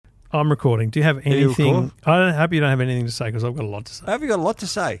I'm recording. Do you have you anything? I hope you don't have anything to say because I've got a lot to say. Have you got a lot to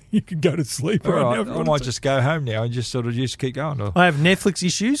say? You can go to sleep All right right, now. if you I want might to. just go home now and just sort of just keep going. Or I have Netflix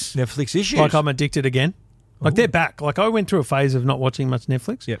issues. Netflix issues. Like I'm addicted again. Like they're back. Like I went through a phase of not watching much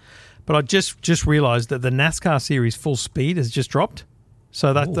Netflix. Yep. But I just realised that the NASCAR series Full Speed has just dropped.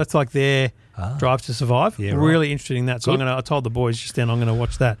 So that's like their Drive to Survive. Yeah, really interesting in that. So I told the boys just then I'm going to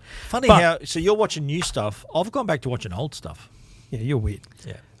watch that. Funny how so you're watching new stuff. I've gone back to watching old stuff. Yeah, you're weird.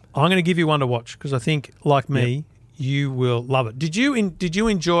 Yeah. I'm going to give you one to watch because I think, like me, you will love it. Did you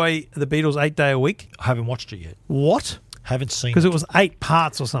enjoy the Beatles 8 Day a Week? I haven't watched it yet. What? Haven't seen it. Because it was 8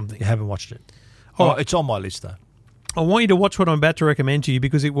 parts or something. You haven't watched it. Oh, It's on my list though. I want you to watch what I'm about to recommend to you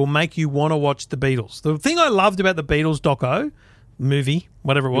because it will make you want to watch the Beatles. The thing I loved about the Beatles doco movie,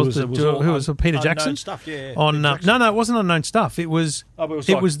 whatever it was, Peter Jackson stuff. Yeah. on no, it wasn't unknown stuff. It was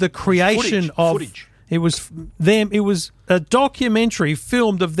the creation of footage. It was them. It was a documentary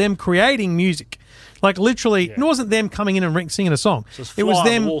filmed of them creating music. Like literally, it wasn't them coming in and singing a song. So it was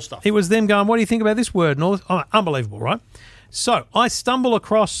them. The wall stuff. It was them going, "What do you think about this word?" And all this. Oh, unbelievable, right? So I stumble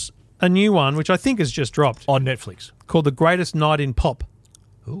across a new one, which I think has just dropped On Netflix. called "The Greatest Night in Pop."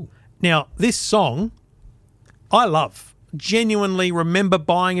 Ooh. Now, this song, I love. Genuinely remember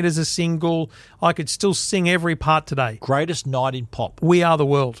buying it as a single. I could still sing every part today. Greatest Night in Pop. We Are the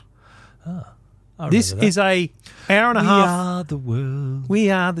World. This is a hour and a half. We are the world. We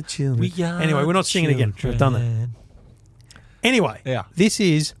are the children. Anyway, we're not singing again. We've done that. Anyway, this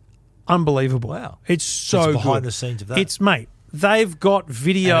is unbelievable. Wow. It's so It's behind good. the scenes of that. It's, mate, they've got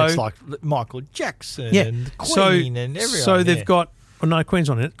video. And it's like Michael Jackson and Queen and everyone. So they've got, no,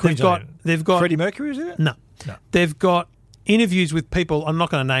 Queen's on it. They've got Freddie Mercury, is it? No. They've got interviews with people. I'm not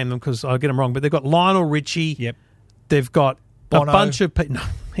going to name them because I'll get them wrong, but they've got Lionel Richie. Yep. They've got Bono. a bunch of people. No,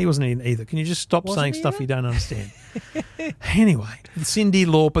 he wasn't in either. Can you just stop saying stuff you don't understand? Anyway, Cyndi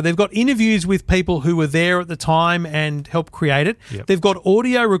Lauper. They've got interviews with people who were there at the time and helped create it. Yep. They've got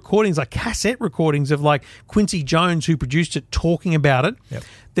audio recordings, like cassette recordings of like Quincy Jones, who produced it, talking about it. Yep.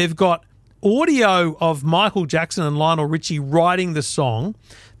 They've got audio of Michael Jackson and Lionel Richie writing the song.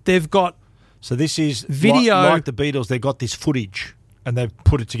 They've got So this is video like the Beatles. They've got this footage and they've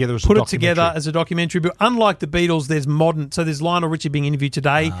put it together as a documentary. But unlike the Beatles, there's modern. So there's Lionel Richie being interviewed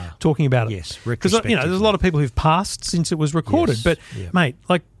today talking about it. Yes, because there's a lot of people who've passed since it was recorded. Yes, but yeah. mate,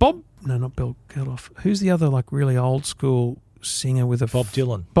 like not Bill Geldof. Who's the other like really old school singer with a Bob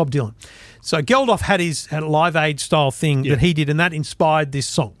Dylan. Bob Dylan. So Geldof had a Live Aid style thing that he did, and that inspired this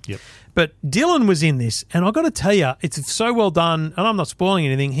song. Yep. But Dylan was in this, and I've got to tell you, it's so well done, and I'm not spoiling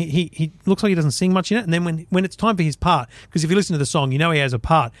anything. He looks like he doesn't sing much in it, and then when it's time for his part, because if you listen to the song, you know he has a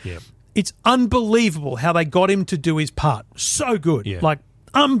part. Yep. It's unbelievable how they got him to do his part. So good. Yeah. Like,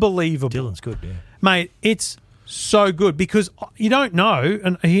 unbelievable. Dylan's good, yeah. Mate, it's so good because you don't know,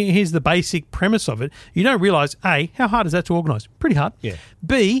 and here's the basic premise of it, you don't realise, A, how hard is that to organise? Pretty hard. Yeah.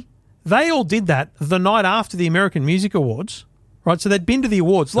 B, they all did that the night after the American Music Awards. Right, so they'd been to the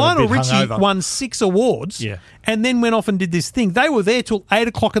awards. So Lionel Richie won 6 awards and then went off and did this thing. They were there till 8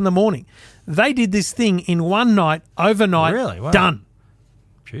 o'clock in the morning. They did this thing in one night, overnight, done.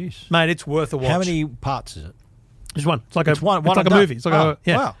 Jeez. Mate, it's worth a watch. How many parts is it? Just one. It's like a done. movie. It's like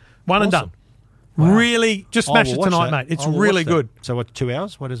wow. One and done. Wow. Really, just smash it tonight, mate. It's really good. So what, 2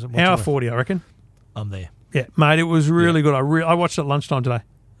 hours? What is it? Hour 40, I reckon. I'm there. Yeah, mate, it was really good. I watched it at lunchtime today.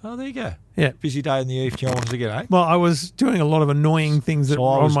 Oh, there you go. Yeah. Busy day in the evening. What was it again, eh? Well, I was doing a lot of annoying things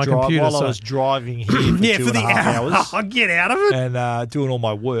on my computer. While I was driving here for 2.5 hours. I'll get out of it. And doing all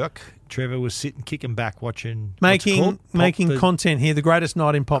my work, Trevor was sitting, kicking back, watching... Making content here, the greatest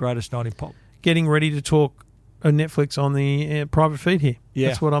night in pop. Greatest night in pop. Getting ready to talk Netflix on the private feed here. Yeah.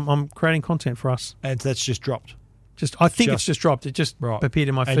 That's what I'm creating content for us. And that's just dropped. I think it's just dropped. It just appeared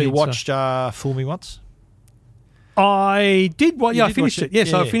in my feed. And you watched Fool Me Once? I did. I finished it.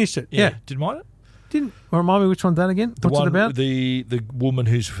 Yes, I finished it. Yeah. Didn't mind it? Didn't. Remind me which one's that again? What's it about? The woman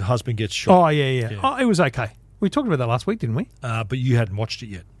whose husband gets shot. Oh, yeah. Oh, it was okay. We talked about that last week, didn't we? But you hadn't watched it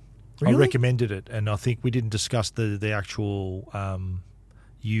yet. Really? I recommended it, and I think we didn't discuss the actual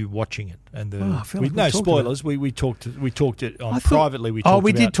you watching it and no spoilers. We talked it on privately. We talked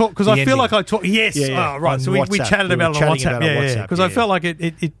we did talk because I feel like I talked. Yes, right. So we chatted about it on WhatsApp. Yeah, because I felt like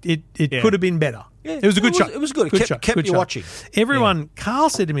it could have been better. Yeah, it was a good show. It was good. It kept you watching. Everyone, Carl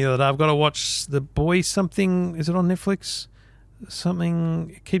said to me the other day, I've got to watch The Boy something. Is it on Netflix?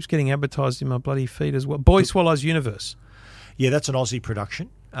 Something. It keeps getting advertised in my bloody feed as well. Boy Swallows Universe. Yeah, that's an Aussie production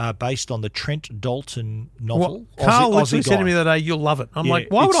based on the Trent Dalton novel. Carl literally said to me the other day, you'll love it. I'm like,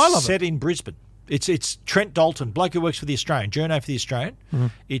 why would I love it? It's set in Brisbane. It's Trent Dalton, bloke who works for the Australian, journo for the Australian. Mm-hmm.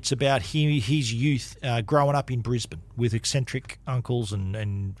 It's about his youth growing up in Brisbane with eccentric uncles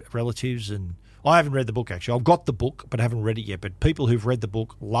and relatives. And I haven't read the book, actually. I've got the book, but I haven't read it yet. But people who've read the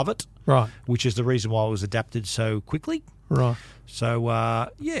book love it, right? Which is the reason why it was adapted so quickly. Right. So,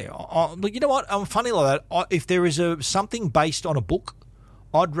 but you know what? I'm funny like that. If there is something based on a book,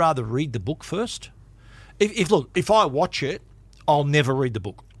 I'd rather read the book first. If I watch it, I'll never read the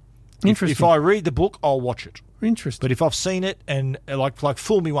book. Interesting. If I read the book, I'll watch it. Interesting. But if I've seen it and like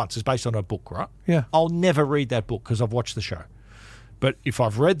Fool Me Once is based on a book, right? Yeah. I'll never read that book because I've watched the show. But if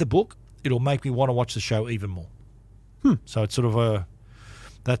I've read the book, it'll make me want to watch the show even more. So it's sort of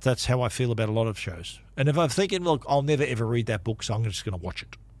that's how I feel about a lot of shows. And if I'm thinking, look, I'll never ever read that book, so I'm just going to watch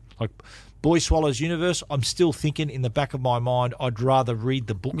it. Like Boy Swallows Universe, I'm still thinking in the back of my mind, I'd rather read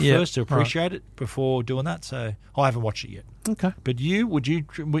the book first to appreciate it before doing that. So I haven't watched it yet. Okay. But do you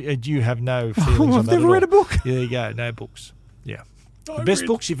have no feelings on that? I've never read a book. Yeah, there you go. No books. Yeah. The best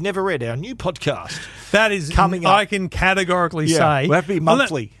books you've never read, our new podcast. That is coming up. I can categorically say. We'll have to be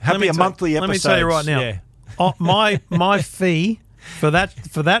monthly. Monthly episode. Let me tell you right now. My fee for that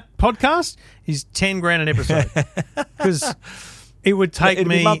podcast is $10,000 an episode. Because it would take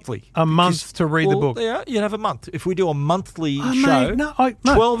me a month to read the book. Yeah, you'd have a month. If we do a monthly show,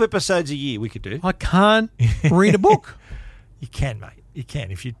 12 episodes a year we could do. I can't read a book. You can, mate. You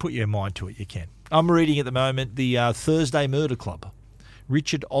can. If you put your mind to it, you can. I'm reading at the moment the Thursday Murder Club.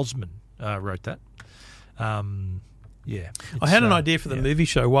 Richard Osman wrote that. I had an idea for the movie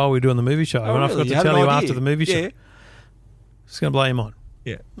show while we were doing the movie show, and I forgot to tell you after the movie show. It's going to blow your mind.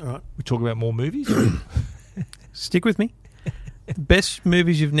 Yeah. All right. We talk about more movies? Stick with me. Best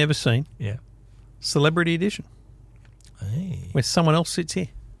movies you've never seen. Yeah. Celebrity Edition. Hey. Where someone else sits here.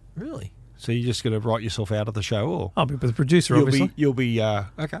 Really? So you're just going to write yourself out of the show? Or I'll be with the producer, obviously. You'll be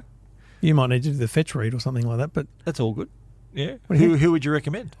okay. You might need to do the fetch read or something like that, but that's all good. Yeah. Who would you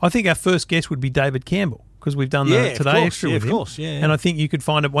recommend? I think our first guest would be David Campbell, because we've done the Today Extra with him. Of course, yeah. And I think you could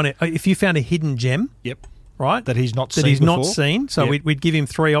find it if you found a hidden gem. Yep. Right? That he's not seen. So we'd give him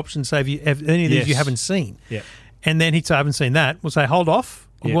 3 options, say if any of these you haven't seen. Yeah. And then he'd say, I haven't seen that. We'll say, hold off.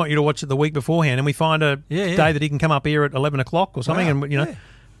 I want you to watch it the week beforehand. And we find a day that he can come up here at 11 o'clock or something. Wow. And,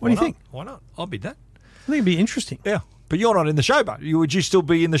 what do you think? Why not? I'll be that. I think it'd be interesting. Yeah. But you're not in the show, but would you still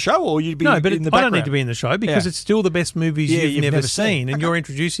be in the show, or you'd be in the background? I don't need to be in the show because it's still the best movies you've never seen, and you're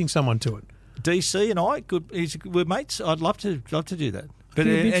introducing someone to it. DC and we're mates. I'd love to do that. But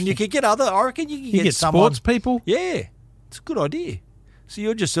and you could get other. I reckon you could get someone, sports people. Yeah, it's a good idea. So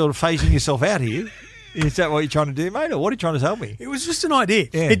you're just sort of phasing yourself out here. Is that what you're trying to do, mate, or what are you trying to tell me? It was just an idea.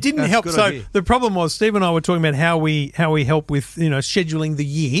 Yeah, it didn't help. So idea. The problem was Steve and I were talking about how we help with scheduling the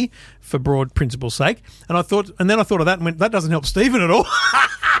year for broad principle's sake, and then I thought of that and went, that doesn't help Stephen at all.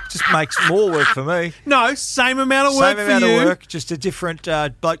 Just makes more work for me. No, same amount of work for you. Same amount of work, just a different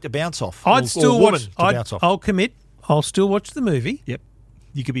bloke to bounce off. I'll commit. I'll still watch the movie. Yep.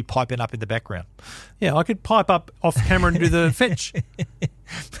 You could be piping up in the background. Yeah, I could pipe up off camera and do the fetch.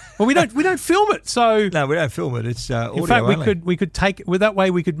 Well, we don't film it, so no, we don't film it. It's audio in fact, only. we could take it. Well, that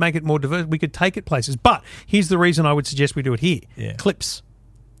way we could make it more diverse. We could take it places. But here's the reason I would suggest we do it here. Yeah. Clips.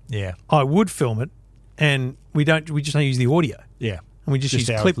 Yeah, I would film it, and we just don't use the audio. Yeah, and we just use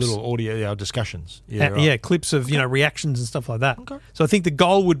our clips, little audio, our discussions. Yeah, right. Clips of reactions and stuff like that. Okay. So I think the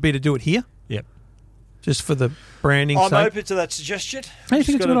goal would be to do it here. Yep. Just for the branding I'm sake. open to that suggestion. I think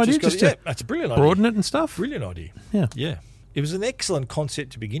it's a good idea. That's a brilliant idea. Broaden it and stuff. Brilliant idea. Yeah. Yeah. It was an excellent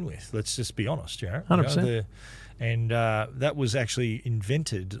concept to begin with. Let's just be honest, 100%. And that was actually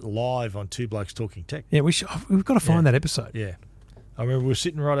invented live on Two Blokes Talking Tech. Yeah, we've got to find that episode. Yeah. I remember we were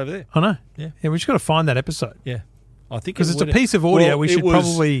sitting right over there. I know. Yeah. Yeah, we've just got to find that episode. Yeah. I think because it's a piece of audio. We should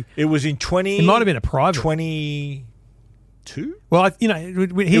probably. It was in 20. It might have been a private. 22. Well,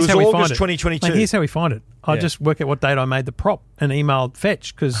 here's how we find it. 2022. Mate, here's how we find it. I just work out what date I made the prop and emailed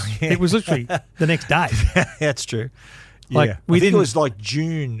Fetch because it was literally the next day. That's true. Like I think it was like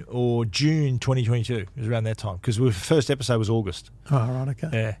June 2022. It was around that time because the first episode was August. Oh, right, okay.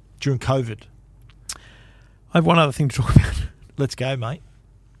 Yeah, during COVID. I have one other thing to talk about. Let's go, mate.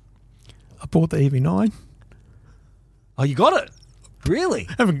 I bought the EV9. Oh, you got it? Really?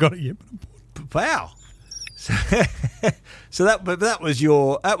 I haven't got it yet. Wow. So that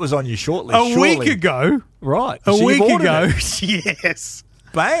was on your shortlist. A week ago, right? A week ago, yes.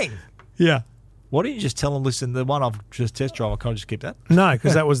 Bang. Yeah. Why don't you just tell them? Listen, the one I've just test drive. I can't just keep that. No,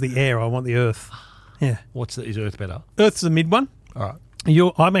 because that was the Air. I want the Earth. Yeah. Is Earth better? Earth's the mid one. All right.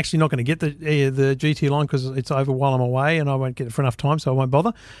 I'm actually not going to get the GT line because it's over while I'm away and I won't get it for enough time, so I won't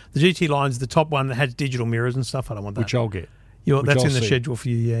bother. The GT line's the top one that has digital mirrors and stuff. I don't want that. Which I'll get. That's in the schedule for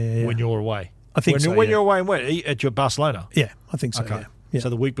you. Yeah. When you're away. I think so. When yeah. you're away, when at your Barcelona? Yeah, I think so. Okay. Yeah. So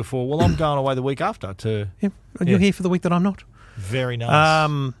the week before. Well, I'm going away the week after to. Yeah. You're here for the week that I'm not. Very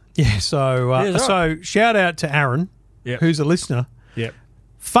nice. Yeah. So so shout out to Aaron, Yep. who's a listener. Yep.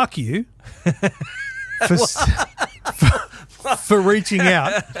 Fuck you for reaching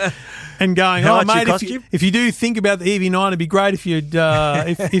out and going, How oh much it mate, cost if you? if you do think about the EV9, it'd be great if you'd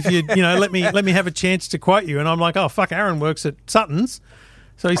if you'd let me have a chance to quote you. And I'm like, oh fuck, Aaron works at Sutton's,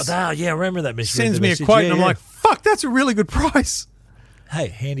 so he I remember that message. sends me a quote, and I'm like, fuck, that's a really good price. hey,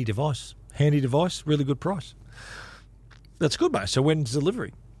 handy device, really good price. That's good, mate. So when's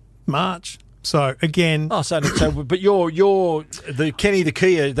delivery? March. So again, But you're the Kenny the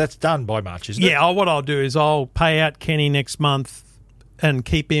Kia. That's done by March, isn't it? yeah. What I'll do is I'll pay out Kenny next month and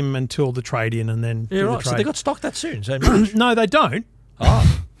keep him until the trade in, and then Yeah, do right. the So trade. they got stock that soon. So March. No, they don't.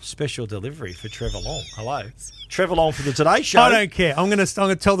 Oh, special delivery for Trevor Long. Hello, Trevor Long for the Today Show. I don't care. I'm gonna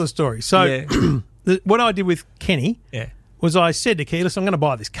tell the story. So Yeah. what I did with Kenny Yeah. was I said to Keyless, I'm going to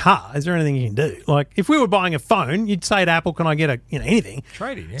buy this car. Is there anything you can do? Like, if we were buying a phone, you'd say to Apple, can I get anything?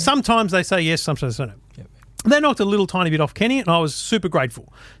 Trading, yeah. Sometimes they say yes, sometimes they say no. Yep. They knocked a little tiny bit off Kenny, and I was super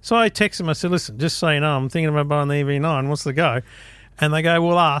grateful. So I texted him, I said, listen, just so you know, I'm thinking about buying the EV9. What's the go? And they go,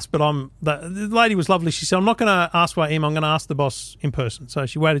 well, ask, but the lady was lovely. She said, I'm not going to ask by email, I'm going to ask the boss in person. So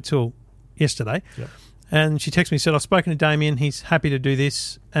she waited till yesterday. Yep. And she texted me and said, I've spoken to Damien. He's happy to do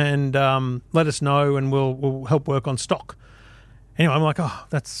this, and let us know, and we'll help work on stock. Anyway, I'm like, oh,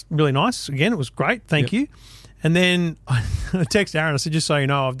 that's really nice. Again, it was great. Thank you. And then I text Aaron. I said, just so you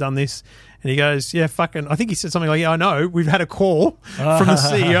know, I've done this. And he goes, yeah, fucking, I think he said something like, yeah, I know. We've had a call from the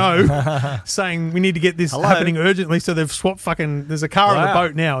CEO saying we need to get this happening urgently. So they've swapped there's a car on the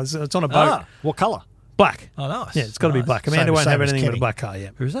boat now. It's on a boat. What colour? Black. Oh, nice. Yeah, it's got to be black. Amanda won't have anything but a black car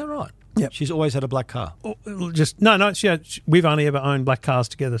yet. Is that right? Yeah. She's always had a black car. We've only ever owned black cars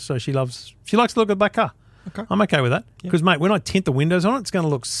together. So she likes to look at a black car. Okay. I'm okay with that. Because, mate, when I tint the windows on it, it's going to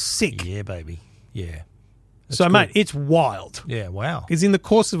look sick. Yeah, baby. Yeah. So, good. mate, it's wild. Yeah, wow. Because in the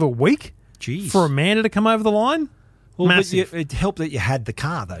course of a week, Jeez. for Amanda to come over the line, massive. It helped that you had the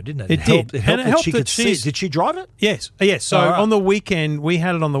car, though, didn't it? It did. It helped And it that helped she that could see. she's- Did she drive it? Yes. Yes. So Oh, right. on the weekend, we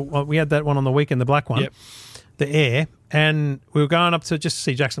had that one on the weekend, the black one, Yep. the Air, and we were going up to just to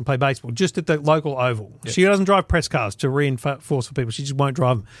see Jackson play baseball, just at the local oval. Yep. She doesn't drive press cars to reinforce for people. She just won't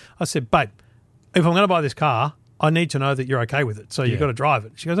drive them. I said, babe, if I'm going to buy this car, I need to know that you're okay with it. So you've got to drive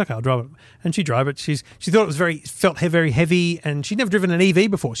it. She goes, okay, I'll drive it. And she drove it. She thought it felt very heavy, and she'd never driven an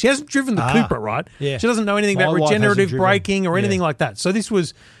EV before. She hasn't driven the Cooper, right? Yeah. She doesn't know anything My about wife hasn't regenerative driven. braking or anything like that. So this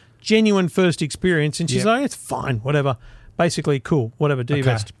was genuine first experience, and she's like, it's fine, whatever. Basically, cool, whatever, do your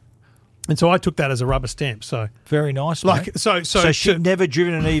Okay. best. And so I took that as a rubber stamp. So Very nice, like mate. so she'd never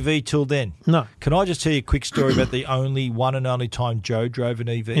driven an EV till then? No. Can I just tell you a quick story about the one and only time Joe drove an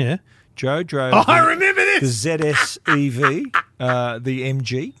EV? Yeah. Joe drove I remember the this. ZS EV, the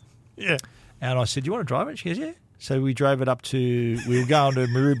MG. Yeah. And I said, do you want to drive it? She goes, yeah. So we drove it up we were going to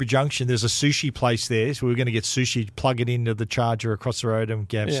Maroubra Junction. There's a sushi place there. So we were going to get sushi, plug it into the charger across the road and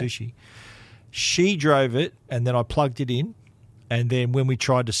have sushi. She drove it, and then I plugged it in. And then when we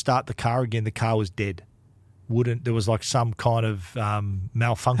tried to start the car again, the car was dead. There was like some kind of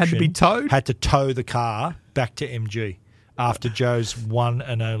malfunction. Had to be towed? Had to tow the car back to MG after Joe's one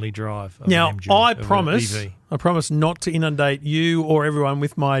and only drive of Now an MG. I of an EV. promise not to inundate you or everyone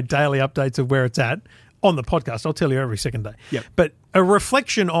with my daily updates of where it's at on the podcast. I'll tell you every second day. Yep. But a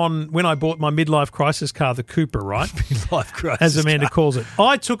reflection on when I bought my midlife crisis car, the Cooper, right? Life crisis As Amanda car. calls it.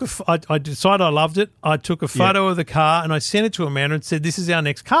 I decided I loved it. I took a photo of the car and I sent it to Amanda and said, this is our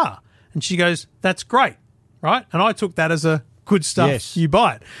next car. And she goes, that's great, right? And I took that as a good stuff. Yes. You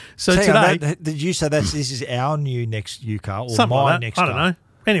buy it. So Hang on, today... did you say this is our new car or Something my like that. next I car? don't know.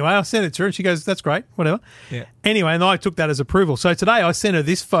 Anyway, I sent it to her and she goes, that's great, whatever. Yeah. Anyway, and I took that as approval. So today I sent her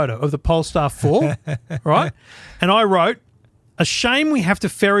this photo of the Polestar 4, right? And I wrote, a shame we have to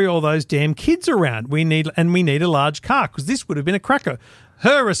ferry all those damn kids around. We need a large car because this would have been a cracker.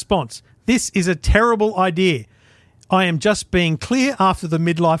 Her response, this is a terrible idea. I am just being clear after the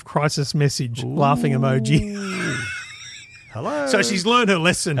midlife crisis message. Ooh. Laughing emoji. Hello. So she's learned her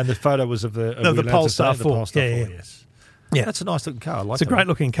lesson. And the photo was of the Polestar 4. Polestar 4, Yeah. yes. Yeah. That's a nice looking car. I like It's a great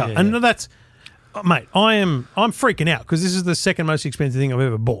looking car. Yeah, And yeah. that's, mate, I'm freaking out because this is the second most expensive thing I've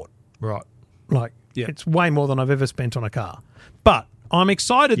ever bought. Right. Like, Yeah. it's way more than I've ever spent on a car. But I'm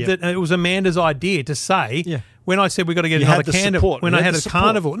excited Yeah. that it was Amanda's idea to say, Yeah. when I said we got to get You had another the carnival, support. when You I had had the a support.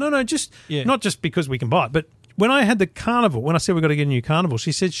 carnival, not just because we can buy it, but when I had the carnival, when I said we got to get a new carnival,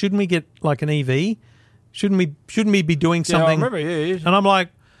 she said, shouldn't we get like an EV? Shouldn't we be doing Yeah, I something? remember, yeah. And I'm like,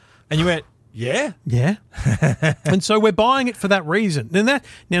 And you went, Yeah. Yeah. And so we're buying it for that reason. Now,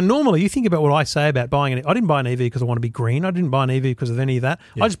 normally you think about what I say about buying it. I didn't buy an EV because I want to be green. I didn't buy an EV because of any of that.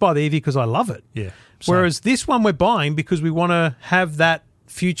 Yeah. I just buy the EV because I love it. Yeah. Same. Whereas this one we're buying because we want to have that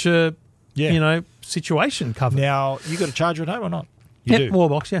future, situation covered. Now, you got a charger at home or not? You do. Wall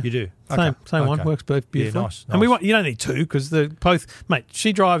box, yeah. You do. Same one. Works beautifully. Yeah, nice. And you don't need two because mate,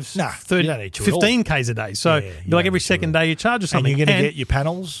 she drives you don't need two at all. 15 Ks a day. So like every second day you charge or something. And you're going to get your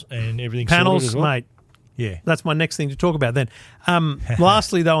panels and everything sorted as well? Mate. Yeah. That's my next thing to talk about then.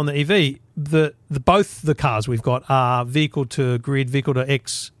 Lastly, though, on the EV, both the cars we've got are vehicle to grid, vehicle to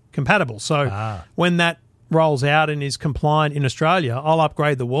X compatible. So when that rolls out and is compliant in Australia, I'll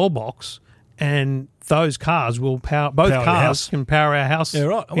upgrade the wall box and those cars will power cars can power our house. Yeah,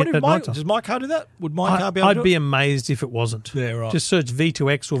 right. I wonder does my car do that? Would my car be able to do it? I'd be amazed if it wasn't. Yeah, right. Just search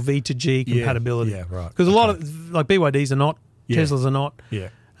V2X or V2G compatibility. Yeah, right. Because a lot of like BYDs are not, Teslas are not. Yeah.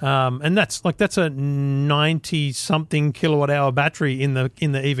 And that's a 90 something kilowatt hour battery in the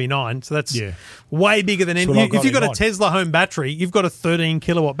EV9. So that's way bigger than any. If you've got a Tesla home battery, you've got a 13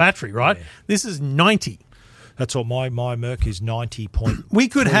 kilowatt battery, right? Yeah. This is 90. That's all. My Merc is 90 point. We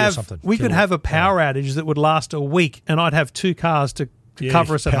could have a power outage that would last a week, and I'd have two cars to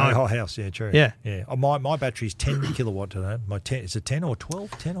cover us at home. Whole house, yeah, true. Yeah. My battery is 10 kilowatt today. Is it 10 or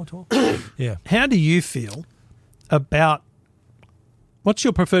 12? 10 or 12? Yeah. How do you feel about? What's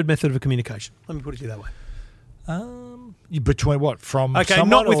your preferred method of communication? Let me put it to you that way. Between what? From someone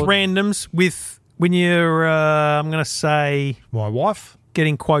not with randoms. With when you're, I'm going to say, my wife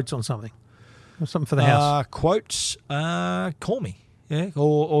getting quotes on something. Something for the house. Quotes, call me. Yeah,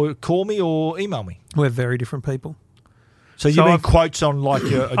 or call me or email me. We're very different people. So you mean quotes on like a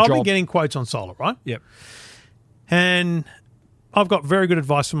job? I've been getting quotes on solar, right? Yep. And I've got very good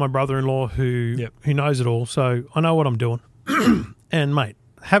advice from my brother-in-law who knows it all, so I know what I'm doing. And, mate,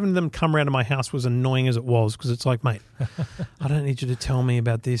 having them come around to my house was annoying as it was because it's like, mate, I don't need you to tell me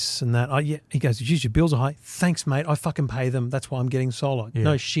about this and that. He goes, geez, your bills are high. Thanks, mate. I fucking pay them. That's why I'm getting solar. Yeah.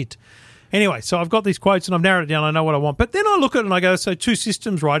 No shit. Anyway, so I've got these quotes and I've narrowed it down. I know what I want. But then I look at it and I go, so two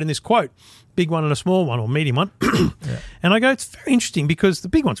systems, right, in this quote, big one and a small one or medium one. And I go, it's very interesting because the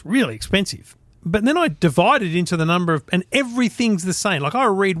big one's really expensive. But then I divide it into the number of, and everything's the same. Like I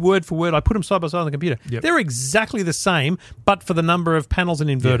read word for word, I put them side by side on the computer. Yep. They're exactly the same, but for the number of panels and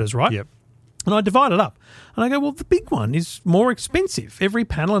inverters, right? Yep. And I divide it up. And I go, well, the big one is more expensive. Every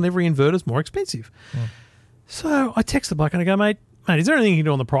panel and every inverter is more expensive. So I text the bloke and I go, mate, is there anything you can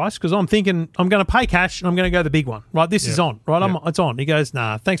do on the price? Because I'm thinking I'm going to pay cash and I'm going to go the big one. Right, this is on. Right, it's on. He goes,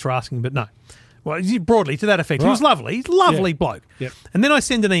 nah, thanks for asking, but no. Well, broadly to that effect. Right. He was lovely. He's a lovely bloke. Yep. And then I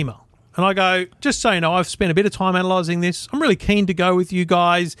send an email. And I go, just so you know, I've spent a bit of time analysing this. I'm really keen to go with you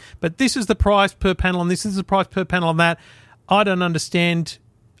guys, but this is the price per panel on this is the price per panel on that. I don't understand.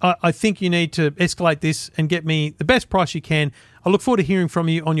 I think you need to escalate this and get me the best price you can. I look forward to hearing from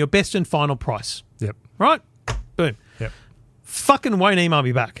you on your best and final price. Yep. Right? Boom. Yep. Fucking won't email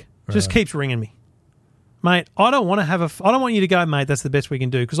me back. Just keeps ringing me. Mate, I don't want you to go, mate, that's the best we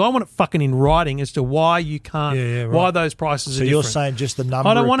can do because I want it fucking in writing as to why you can't, why those prices are different. So you're saying just the number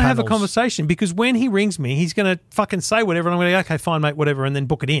I don't of want to have a panels. conversation because when he rings me, he's going to fucking say whatever and I'm going to go, okay, fine, mate, whatever, and then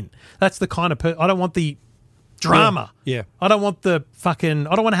book it in. That's the kind of I don't want the drama. Yeah. I don't want I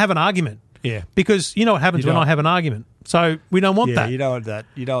don't want to have an argument. Yeah. Because you know what happens when I have an argument. So we don't want that. You don't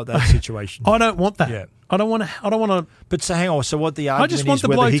want that situation. I don't want that. Yeah. I don't want to. But so hang on. So what the argument just want is the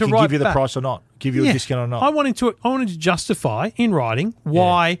whether bloke he to can write give you the back. price or not, give you a discount or not. I wanted to justify in writing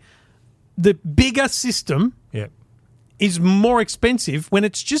why the bigger system is more expensive when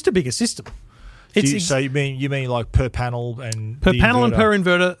it's just a bigger system. So you mean like per panel and per panel and per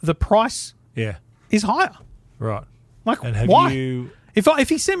inverter, the price is higher. Right. Like and have why? you? If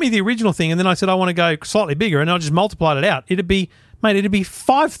he sent me the original thing and then I said I want to go slightly bigger and I just multiplied it out, it'd be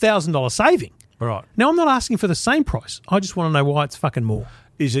 $5,000 saving. Right. Now, I'm not asking for the same price. I just want to know why it's fucking more.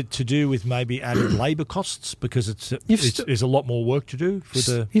 Is it to do with maybe added labour costs because there's a lot more work to do for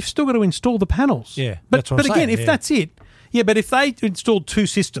the? You've still got to install the panels. Yeah, but that's what I'm again, saying, if that's it, but if they installed two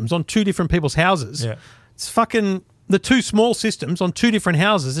systems on two different people's houses, it's fucking the two small systems on two different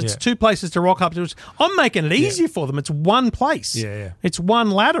houses. It's two places to rock up to. I'm making it easier for them. It's one place. Yeah. It's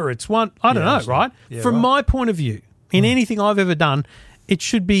one ladder. It's one. I don't know, right? Yeah, From my point of view, in anything I've ever done, it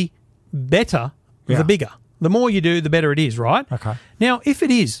should be better the bigger. The more you do, the better it is, right? Okay. Now, if it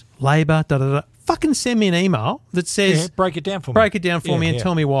is labour, fucking send me an email that says... break it down for me. And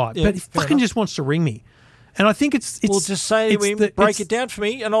tell me why. Yeah, but he fucking just wants to ring me. And I think it's well, just say to him, break it down for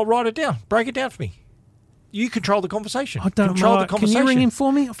me and I'll write it down. Break it down for me. You control the conversation. I don't know. The conversation. Can you ring him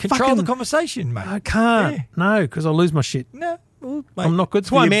for me? Control the conversation, mate. I can't. Yeah. No, because I'll lose my shit. No. Well, mate, I'm not good.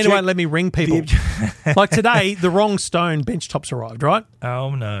 That's why Amanda won't let me ring people. Like today, the wrong stone bench tops arrived, right?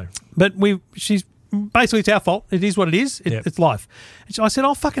 Oh, no. But she's basically, it's our fault. It is what it is. It's life. And so I said,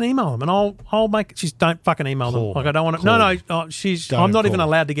 I'll fucking email them and I'll make. She's don't fucking email them. Like I don't want to. No. I'm not even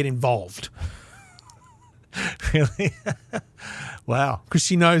allowed to get involved. Really? Wow. Because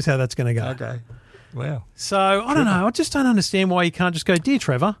she knows how that's going to go. Okay. Wow. So I don't know. I just don't understand why you can't just go, dear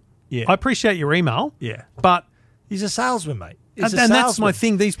Trevor. Yeah. I appreciate your email. Yeah. But he's a salesman, mate. And that's my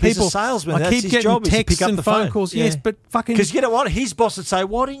thing. These people, he's a salesman. I keep his getting job texts and phone phone calls. Yes, but fucking because you know what? His boss would say,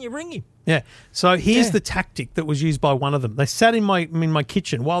 "Why didn't you ring him?" Yeah. So here's the tactic that was used by one of them. They sat in my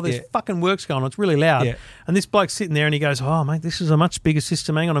kitchen while there's fucking work's going on. It's really loud. Yeah. And this bloke's sitting there and he goes, "Oh, mate, this is a much bigger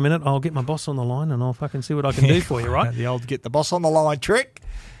system. Hang on a minute. I'll get my boss on the line and I'll fucking see what I can do for you, right?" The old get the boss on the line trick.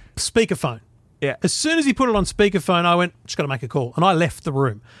 Speakerphone. Yeah. As soon as he put it on speakerphone, I went, just got to make a call. And I left the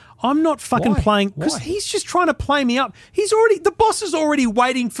room. I'm not fucking playing because he's just trying to play me up. The boss is already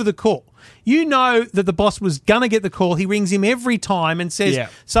waiting for the call. You know that the boss was going to get the call. He rings him every time and says,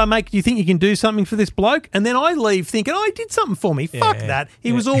 "So, mate, do you think you can do something for this bloke?" And then I leave thinking, "Oh, he did something for me." Fuck that.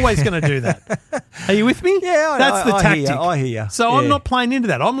 He was always going to do that. Are you with me? Yeah, that's the tactic. I hear you. So I'm not playing into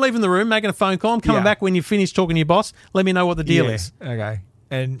that. I'm leaving the room, making a phone call. I'm coming back when you finish talking to your boss. Let me know what the deal is. Okay.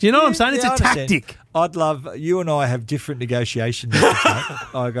 And do you know what I'm saying? It's a tactic. I'd love you and I have different negotiation methods,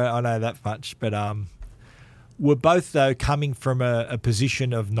 mate. I know that much, but we're both though coming from a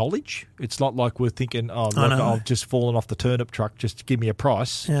position of knowledge. It's not like we're thinking, "Oh, look, I've just fallen off the turnip truck. Just give me a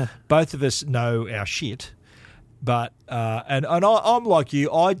price." Yeah. Both of us know our shit, but and I'm like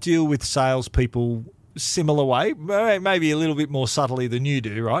you. I deal with salespeople similar way, maybe a little bit more subtly than you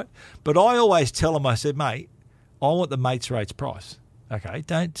do, right? But I always tell them, I said, "Mate, I want the mates rates price." Okay,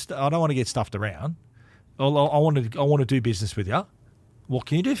 I don't want to get stuffed around. I want to do business with you. What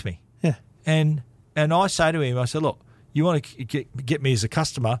can you do for me? Yeah. And I say to him, I said, "Look, you want to get me as a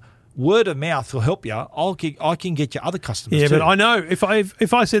customer? Word of mouth will help you. I can get you other customers." Yeah, too. but I know if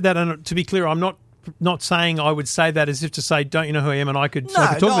I said that, and to be clear, I'm not saying I would say that as if to say, "Don't you know who I am?" And I could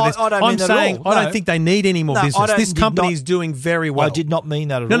talk about this. I don't mean that at all. I don't think they need any more business. This company is doing very well. I did not mean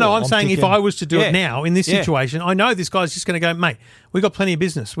that at all. No, I'm saying thinking, if I was to do it now in this situation, I know this guy's just going to go, "Mate, we got plenty of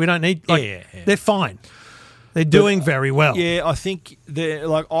business. We don't need." They're fine. They're doing very well. Yeah, I think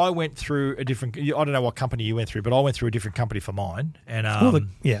I went through a different. I don't know what company you went through, but I went through a different company for mine, and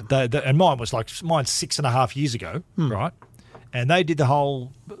and mine was mine's 6.5 years ago, right? And they did the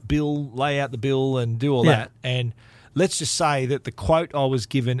whole bill, lay out the bill and do all that. And let's just say that the quote I was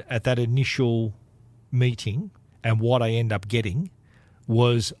given at that initial meeting and what I end up getting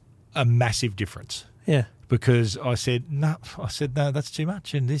was a massive difference. Yeah. Because I said, no, that's too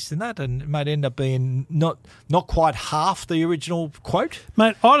much and this and that. And it might end up being not quite half the original quote.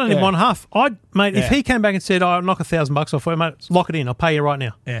 Mate, I don't even want half. If he came back and said, "I'll knock $1,000 off for you, mate, lock it in. I'll pay you right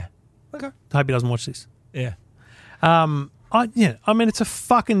now." Yeah. Okay. I hope he doesn't watch this. Yeah. I mean, it's a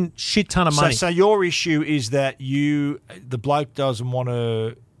fucking shit ton of money. So your issue is that the bloke doesn't want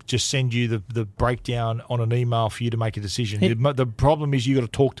to just send you the breakdown on an email for you to make a decision. The problem is you got to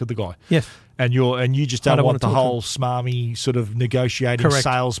talk to the guy. Yes. And you just don't want the whole smarmy sort of negotiating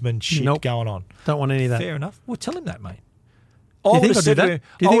salesman shit going on. Don't want any of that. Fair enough. Well, tell him that, mate. Do you think I do that?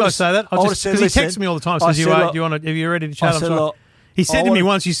 Do you think I say that? Because he texts me all the time. Says, "Are you ready to chat?" He said to me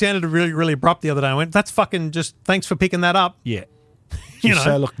once, "You sounded really, really abrupt the other day." I went, "That's fucking just thanks for picking that up." Yeah.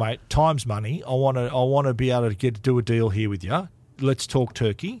 So look, mate, time's money. I want to be able to do a deal here with you. Let's talk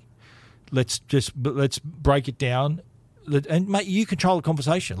turkey. Let's break it down. And mate, you control the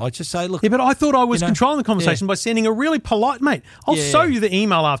conversation. Like, just say, look. Yeah, but I thought I was controlling the conversation by sending a really polite, mate. I'll show you the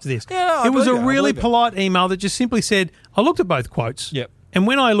email after this. Yeah, it was a really polite email that just simply said, "I looked at both quotes. Yep. And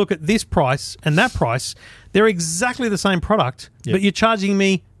when I look at this price and that price, they're exactly the same product, but you're charging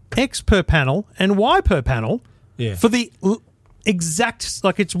me X per panel and Y per panel for the exact,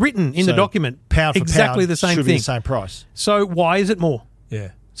 like it's written in the document, pound for exactly pound the same should thing. Be the same price. So why is it more?" Yeah.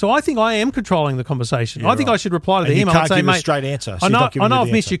 So I think I am controlling the conversation. I think I should reply to the email and say, give "Mate, a straight answer. So I know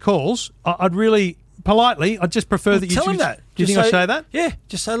I've missed your calls. I'd really politely. I'd just prefer that you tell him that. Do you think I say that? Yeah.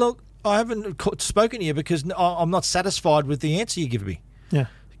 Just say, "Look, I haven't spoken to you because I'm not satisfied with the answer you give me. Yeah.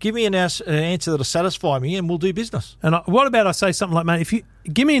 Give me an answer that'll satisfy me, and we'll do business." And what about I say something like, "Mate, if you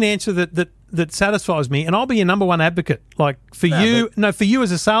give me an answer that satisfies me, and I'll be your number one advocate, like for you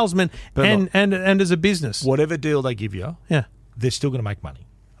as a salesman and as a business." Whatever deal they give you, they're still going to make money.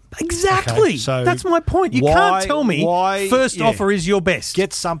 Exactly. Okay, so that's my point. You can't tell me first offer is your best.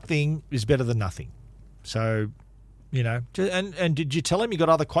 Get something is better than nothing. So, and did you tell him you got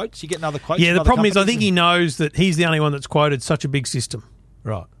other quotes? You getting other quotes? Yeah, the problem is I think he knows that he's the only one that's quoted such a big system.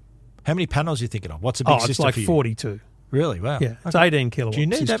 Right. How many panels are you thinking of? What's a big system it's like for you? 42. Really? Wow. Yeah, it's 18 kilowatts. Do you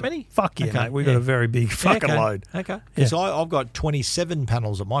need system. that many? Fuck yeah, Okay, mate. We've got a very big fucking load. Okay. Because I've got 27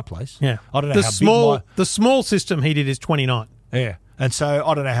 panels at my place. Yeah. I don't know the small system he did is 29. Yeah. And so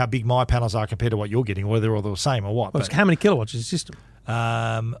I don't know how big my panels are compared to what you're getting, whether they're all the same or what. Well, how many kilowatts is the system?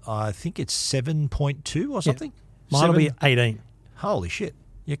 I think it's 7.2 or something. Mine will be 18. Holy shit.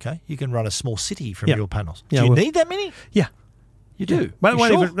 Okay. You can run a small city from Yeah. your panels. Yeah, Do you well- need that many? Yeah. You do? But You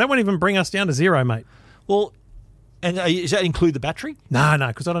sure? that won't even bring us down to zero, mate. Well, and does that include the battery? No,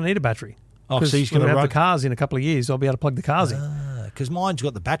 because I don't need a battery. Oh, so he's going going to to have run the cars in a couple of years. I'll be able to plug the cars in. Because mine's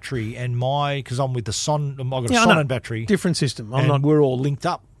got the battery and because I'm with the I've got a I know. Sonnen battery. Different system. And we're all linked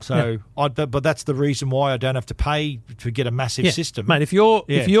up. So, but that's the reason why I don't have to pay to get a massive system. Mate, if your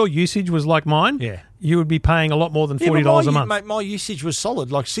usage was like mine, you would be paying a lot more than $40 a month. Mate, my usage was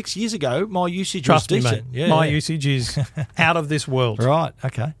solid. Like 6 years ago, my usage Trust was me, decent. mate. My usage is out of this world. Right,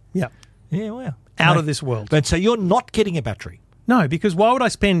 okay. Yeah. Yeah, wow. Out of this world. But so you're not getting a battery? No, because why would I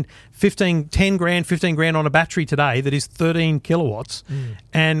spend 15 grand on a battery today that is 13 kilowatts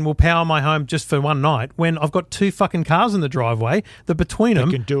and will power my home just for one night when I've got two fucking cars in the driveway that between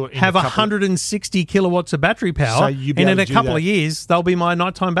them can do it in have a couple 160 kilowatts of battery power, So you'd be and able in a to do couple that. of years they'll be my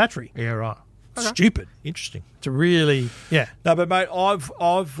nighttime battery. Yeah, right. Stupid. Interesting. To really, No, but mate,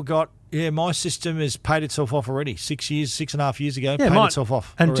 I've got my system has paid itself off already. 6.5 years ago, paid itself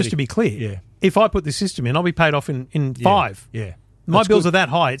off. And already. just to be clear, if I put this system in, I'll be paid off in 5. Yeah. My That's bills good. are that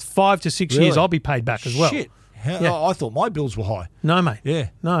high. It's 5 to 6 years. I'll be paid back as well. Shit. I thought my bills were high. No, mate. Yeah.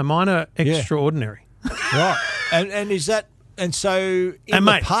 No, mine are extraordinary. Right. And is that so in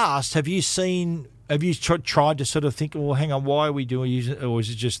the past have you tried to sort of think, well, hang on, why are we using it, or is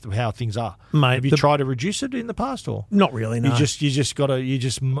it just how things are? Mate, have you tried to reduce it in the past, or not really? No, you just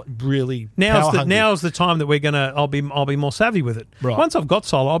really now's the time that I'll be more savvy with it. Right. Once I've got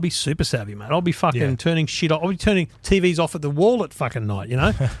solar, I'll be super savvy, mate. I'll be fucking turning shit off. I'll be turning TVs off at the wall at fucking night. You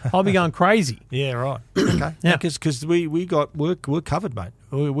know, I'll be going crazy. Yeah, right. Okay. Yeah, because we're covered, mate.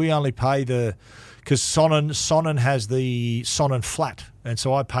 We only pay because Sonnen has the Sonnen flat, and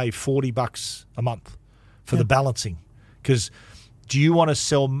so I pay $40 a month for the balancing. Because do you want to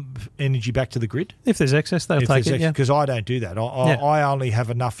sell energy back to the grid? If there's excess, they'll take it. Because I don't do that. I only have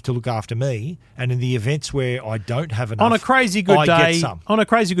enough to look after me, and in the events where I don't have enough, on a crazy good day, I get some. On a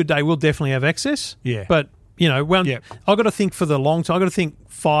crazy good day, we'll definitely have excess. Yeah, but I've got to think for the long term. I've got to think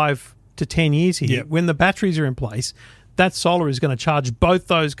 5 to 10 years here. Yep. When the batteries are in place, that solar is going to charge both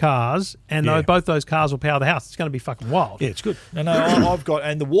those cars, and both those cars will power the house. It's going to be fucking wild. Yeah, it's good. And I've got,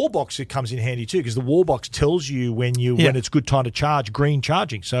 and the wall box, it comes in handy too, because the wall box tells you when it's good time to charge, green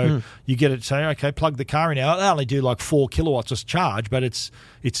charging. So you get it, say, okay, plug the car in. Now they only do like 4 kilowatts of charge, but it's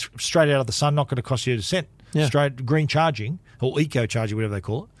straight out of the sun, not going to cost you a cent. Yeah. Straight green charging or eco charging, whatever they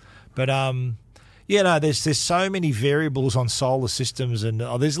call it. But there's so many variables on solar systems, and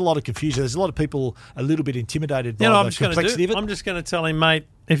there's a lot of confusion. There's a lot of people a little bit intimidated by the complexity of it. I'm just going to tell him, mate,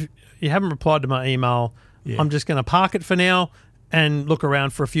 if you haven't replied to my email, I'm just going to park it for now and look around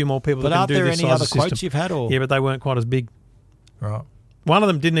for a few more people that can do this size But are there any other system. quotes you've had? Or? Yeah, but they weren't quite as big. Right. One of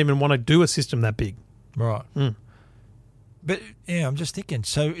them didn't even want to do a system that big. Right. But I'm just thinking.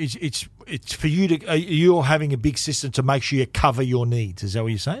 So it's for you to you're having a big system to make sure you cover your needs. Is that what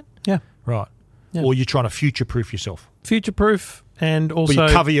you're saying? Yeah. Right. Yeah. Or you're trying to future-proof yourself. Future-proof, and also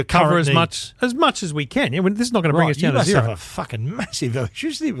you cover your current as much as we can. Yeah, this is not going to bring us down to zero. You must have a fucking massive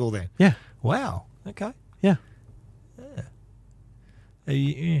electricity bill then. Yeah. Wow. Okay. Yeah.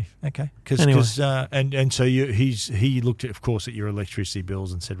 Okay. Because and so he looked at, of course, at your electricity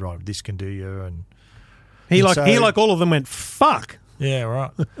bills and said, right, this can do you, and he like all of them went fuck. Yeah.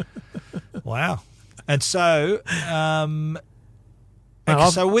 Right. Wow. And so.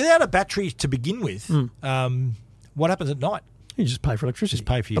 So without a battery to begin with, what happens at night? You just pay for electricity. Just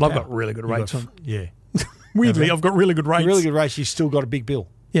pay for your But power. I've got really good rates on. Yeah. Weirdly, I've got really good rates. Really good rates. You've still got a big bill.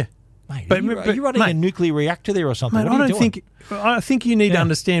 Yeah. Mate, are you running a nuclear reactor there or something? Mate, what are you doing? I think you need to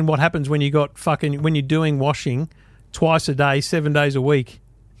understand what happens when you're doing washing twice a day, 7 days a week,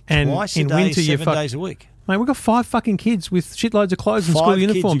 and Twice in a day, winter 7 days a week. Mate, we've got 5 fucking kids with shitloads of clothes and school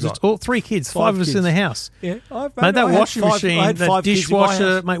uniforms. It's all 3 kids, 5 of us in the house. Yeah, mate, that washing machine, that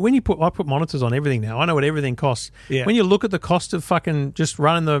dishwasher, mate. When I put monitors on everything now. I know what everything costs. Yeah. When you look at the cost of fucking just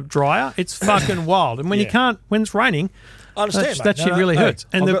running the dryer, it's fucking wild. And when when it's raining, I understand, that shit really hurts.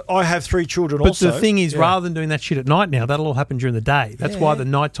 And I have 3 children but also. the thing is, rather than doing that shit at night now, that'll all happen during the day. That's why the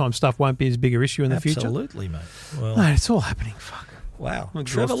nighttime stuff won't be as big an issue in the future. Absolutely, mate. Well, mate, it's all happening. Fuck. Wow.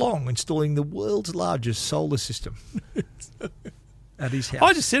 Trevor Long installing the world's largest solar system at his house.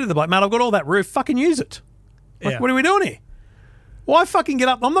 I just said to the bloke, mate, I've got all that roof. Fucking use it. Like, what are we doing here? Why fucking get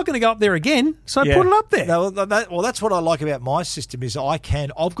up? I'm not going to go up there again, so Yeah. put it up there. No, that's what I like about my system is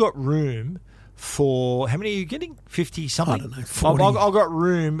I've got room for, how many are you getting? 50 something? I don't know, 40. I've got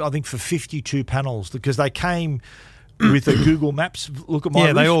room, I think, for 52 panels because they came with a Google Maps look at my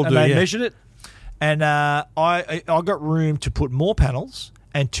roof, they all do, and they yeah. measured it. And I got room to put more panels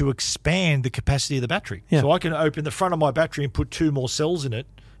and to expand the capacity of the battery. Yeah. So I can open the front of my battery and put 2 more cells in it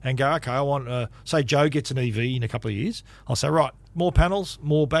and go, okay, I want, say Joe gets an EV in a couple of years. I'll say, right, more panels,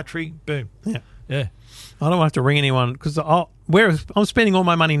 more battery, boom. Yeah. Yeah. I don't have to ring anyone because I'm spending all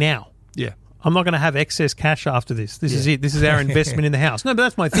my money now. Yeah. I'm not going to have excess cash after this. This is it. This is our investment in the house. No, but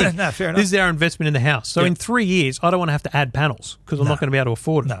that's my thing. No, fair enough. This is our investment in the house. So Yeah. in 3 years, I don't want to have to add panels because I'm not going to be able to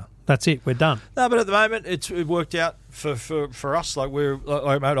afford it. No. That's it. We're done. No, but at the moment, it worked out for us. Like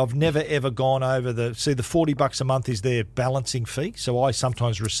I've never ever gone over the $40 a month is their balancing fee. So I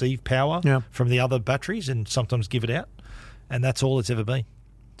sometimes receive power from the other batteries and sometimes give it out, and that's all it's ever been.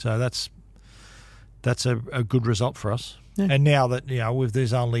 So that's a good result for us. Yeah. And now that we've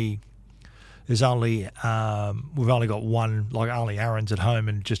only got one, like only Aaron's at home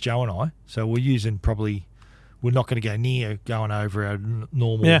and just Joe and I. So we're using probably. We're not going to go near going over our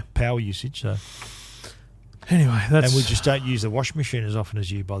normal power usage. So. Anyway, and we just don't use the washing machine as often as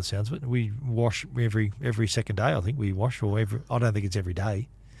you, by the sounds of it. We wash every second day, I think we wash, or I don't think it's every day.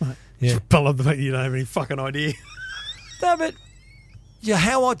 Right. Yeah. I love the fact you don't have any fucking idea. No, but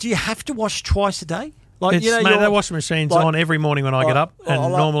do you have to wash twice a day? Like, Mate, that washing machine's on every morning when I get up, and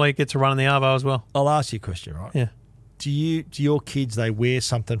normally it gets a run in the arvo as well. I'll ask you a question, right? Yeah. Do your kids, they wear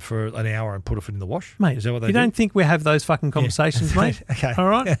something for an hour and put it in the wash? Mate, is that what they you do? don't think we have those fucking conversations, mate? Okay. All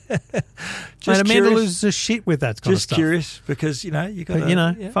right? Mate, Amanda loses her shit with that kind of stuff. Just curious, because, you got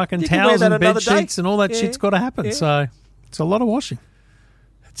to... fucking towels and bed sheets and all that shit's got to happen. Yeah. So it's a lot of washing.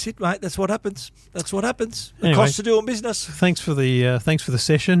 That's it, mate. That's what happens. The anyway, cost of doing business. Thanks for the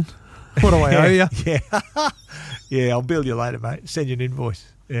session. What do I owe you? Yeah, I'll bill you later, mate. Send you an invoice.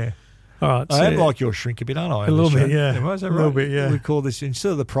 Yeah. All right. I am like your shrink a bit, aren't I? A little bit, yeah. Is that right? A little bit, yeah. We call this,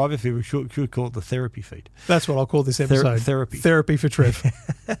 instead of the private feed, we should call it the therapy feed. That's what I'll call this episode. Therapy. Therapy for Trev.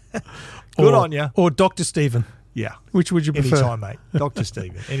 Good on you. Or Dr. Stephen. Yeah. Which would you prefer? Anytime, mate. Dr.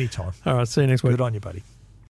 Stephen. Anytime. All right. See you next week. Good on you, buddy.